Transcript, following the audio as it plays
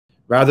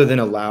rather than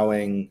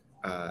allowing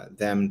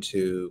them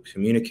to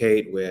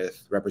communicate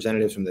with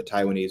representatives from the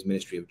Taiwanese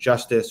Ministry of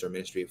Justice or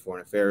Ministry of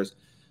Foreign Affairs.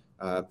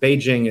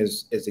 Beijing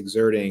is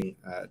exerting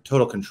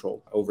total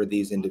control over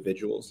these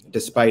individuals,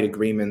 despite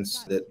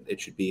agreements that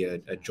it should be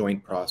a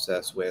joint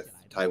process with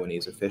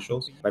Taiwanese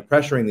officials. By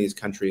pressuring these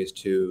countries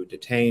to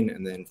detain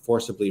and then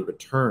forcibly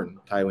return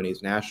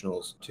Taiwanese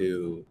nationals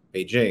to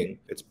Beijing,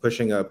 it's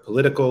pushing a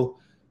political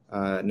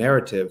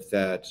narrative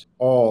that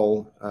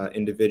all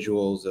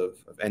individuals of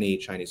any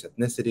Chinese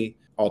ethnicity,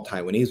 all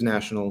Taiwanese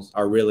nationals,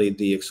 are really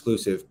the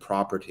exclusive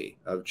property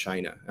of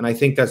China. And I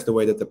think that's the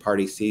way that the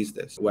party sees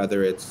this,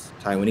 whether it's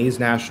Taiwanese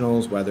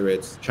nationals, whether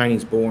it's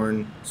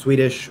Chinese-born,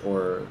 Swedish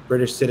or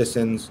British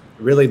citizens.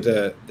 Really,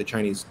 the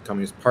Chinese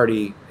Communist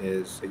Party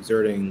is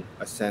exerting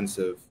a sense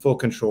of full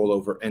control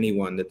over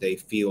anyone that they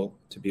feel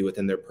to be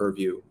within their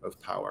purview of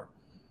power.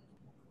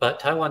 But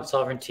Taiwan's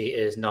sovereignty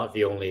is not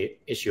the only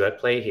issue at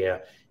play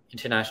here.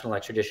 International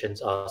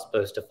extraditions are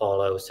supposed to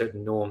follow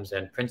certain norms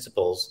and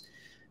principles,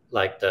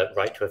 like the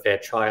right to a fair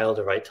trial,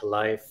 the right to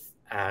life,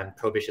 and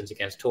prohibitions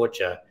against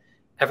torture.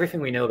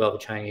 Everything we know about the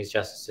Chinese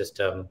justice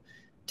system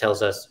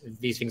tells us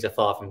these things are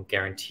far from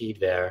guaranteed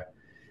there.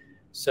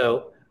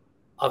 So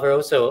are there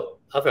also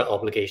other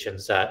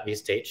obligations that these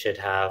states should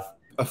have?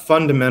 A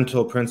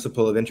fundamental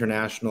principle of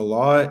international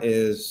law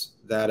is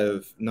that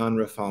of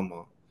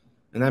non-refoulement.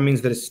 And that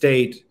means that a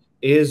state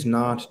is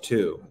not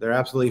to, they're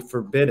absolutely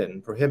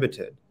forbidden,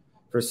 prohibited,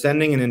 for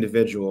sending an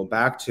individual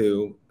back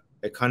to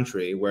a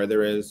country where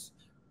there is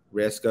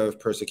risk of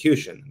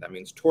persecution. That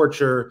means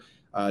torture,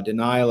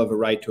 denial of a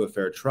right to a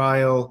fair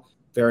trial,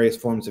 various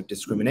forms of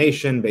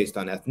discrimination based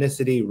on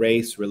ethnicity,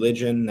 race,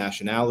 religion,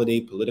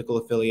 nationality, political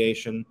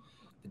affiliation,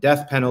 the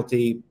death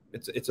penalty.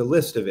 It's a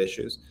list of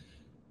issues.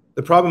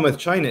 The problem with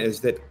China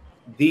is that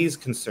these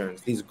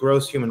concerns, these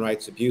gross human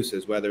rights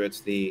abuses, whether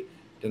it's the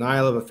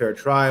denial of a fair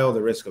trial,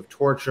 the risk of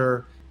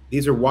torture,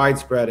 these are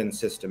widespread and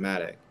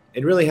systematic.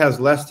 It really has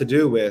less to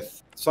do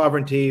with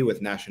sovereignty, with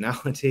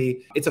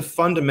nationality. It's a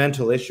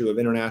fundamental issue of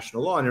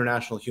international law,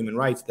 international human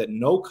rights, that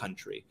no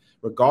country,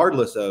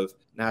 regardless of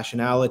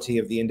nationality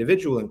of the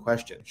individual in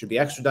question, should be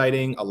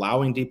extraditing,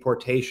 allowing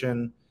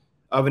deportation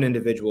of an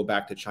individual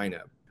back to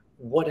China.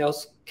 What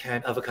else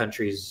can other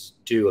countries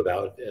do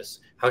about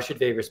this? How should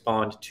they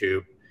respond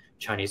to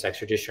Chinese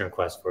extradition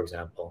requests, for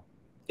example?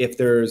 If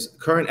there's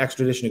current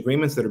extradition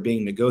agreements that are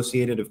being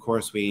negotiated, of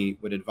course, we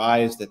would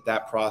advise that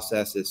that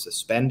process is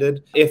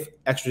suspended. If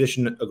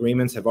extradition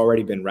agreements have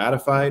already been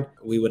ratified,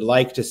 we would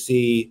like to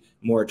see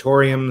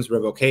moratoriums,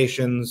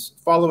 revocations,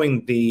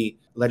 following the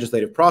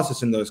legislative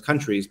process in those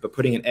countries, but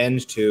putting an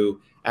end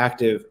to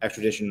active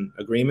extradition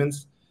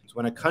agreements. So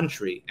when a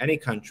country, any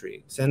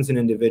country, sends an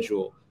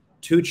individual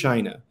to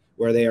China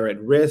where they are at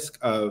risk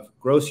of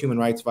gross human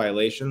rights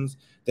violations,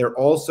 they're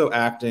also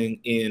acting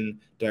in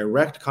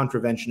direct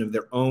contravention of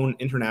their own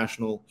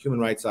international human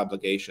rights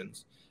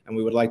obligations. And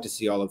we would like to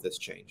see all of this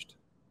changed.